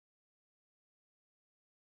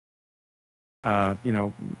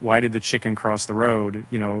Why did the chicken cross the road?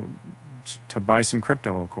 To buy some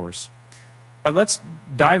crypto, of course. But let's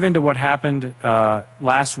dive into what happened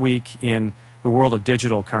last week in the world of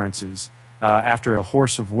digital currencies. After a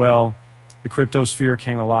horse of well, the crypto sphere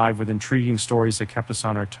came alive with intriguing stories that kept us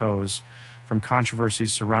on our toes, from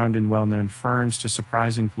controversies surrounding well-known firms to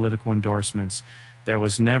surprising political endorsements. There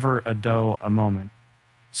was never a dull moment.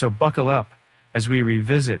 So buckle up as we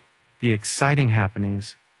revisit the exciting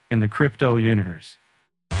happenings in the crypto universe.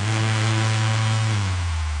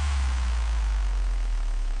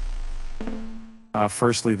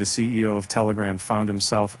 Firstly, the CEO of Telegram found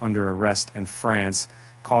himself under arrest in France,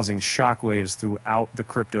 causing shockwaves throughout the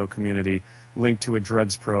crypto community. Linked to a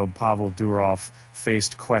Dreads probe, Pavel Durov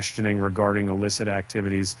faced questioning regarding illicit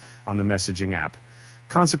activities on the messaging app.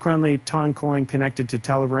 Consequently, Toncoin connected to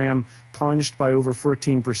Telegram plunged by over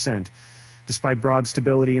 14%. Despite broad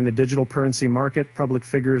stability in the digital currency market, public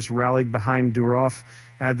figures rallied behind Durov,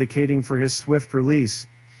 advocating for his swift release.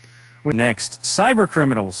 Next,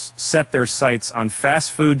 cybercriminals set their sights on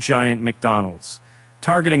fast food giant McDonald's,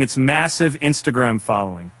 targeting its massive Instagram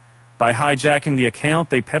following. By hijacking the account,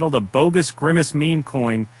 they peddled a bogus Grimace meme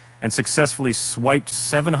coin and successfully swiped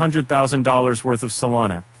 $700,000 worth of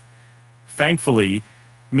Solana. Thankfully,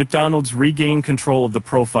 McDonald's regained control of the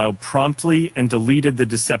profile promptly and deleted the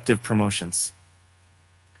deceptive promotions.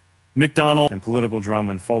 McDonald's and political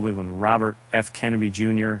drama unfolded when Robert F. Kennedy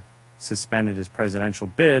Jr. suspended his presidential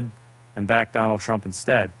bid and backed Donald Trump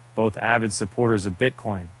instead, both avid supporters of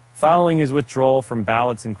Bitcoin. Following his withdrawal from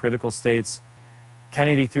ballots in critical states,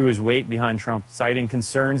 Kennedy threw his weight behind Trump, citing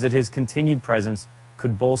concerns that his continued presence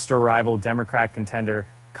could bolster rival Democrat contender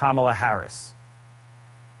Kamala Harris.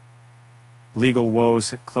 Legal woes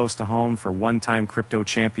hit close to home for one-time crypto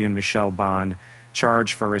champion Michelle Bond,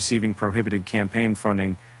 charged for receiving prohibited campaign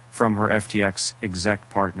funding from her FTX exec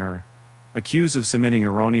partner. Accused of submitting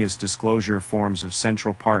erroneous disclosure forms of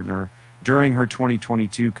central partner during her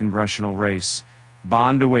 2022 congressional race,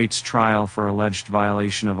 Bond awaits trial for alleged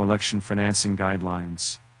violation of election financing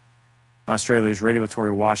guidelines. Australia's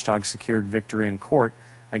regulatory watchdog secured victory in court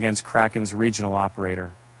against Kraken's regional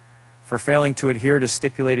operator for failing to adhere to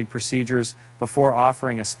stipulated procedures before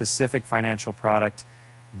offering a specific financial product.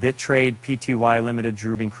 BitTrade Pty Limited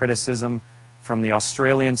drew criticism from the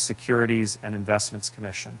Australian Securities and Investments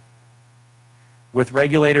Commission. With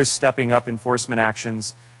regulators stepping up enforcement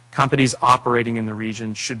actions, companies operating in the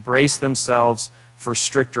region should brace themselves for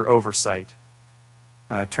stricter oversight.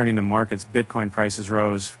 Turning to markets, Bitcoin prices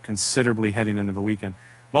rose considerably heading into the weekend,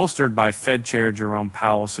 bolstered by Fed Chair Jerome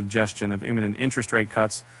Powell's suggestion of imminent interest rate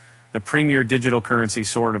cuts. The premier digital currency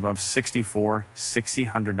soared above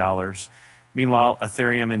 $6,400. Meanwhile,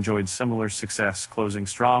 Ethereum enjoyed similar success, closing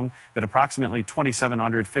strong at approximately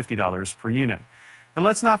 $2,750 per unit. And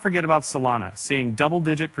let's not forget about Solana, seeing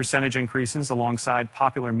double-digit percentage increases alongside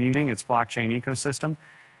popular muting its blockchain ecosystem.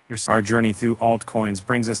 Our journey through altcoins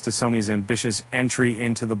brings us to Sony's ambitious entry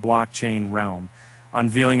into the blockchain realm.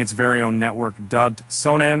 Unveiling its very own network dubbed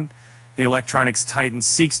Sonen, the electronics titan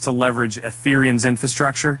seeks to leverage Ethereum's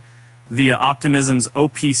infrastructure via Optimism's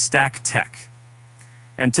OP Stack tech.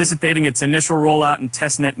 Anticipating its initial rollout in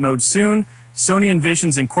testnet mode soon, Sony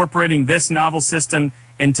envisions incorporating this novel system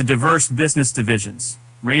into diverse business divisions,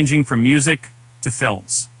 ranging from music to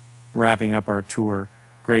films. Wrapping up our tour,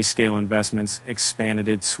 Grayscale Investments expanded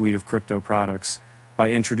its suite of crypto products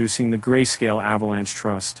by introducing the Grayscale Avalanche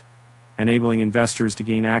Trust, enabling investors to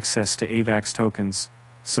gain access to AVAX tokens,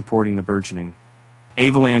 supporting the burgeoning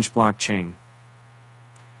Avalanche blockchain.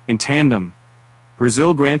 In tandem,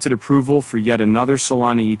 Brazil granted approval for yet another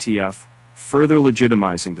Solana ETF, further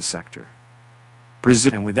legitimizing the sector.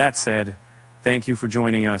 And with that said, thank you for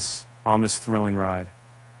joining us on this thrilling ride.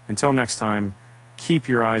 Until next time, keep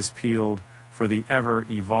your eyes peeled for the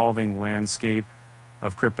ever-evolving landscape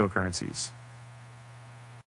of cryptocurrencies.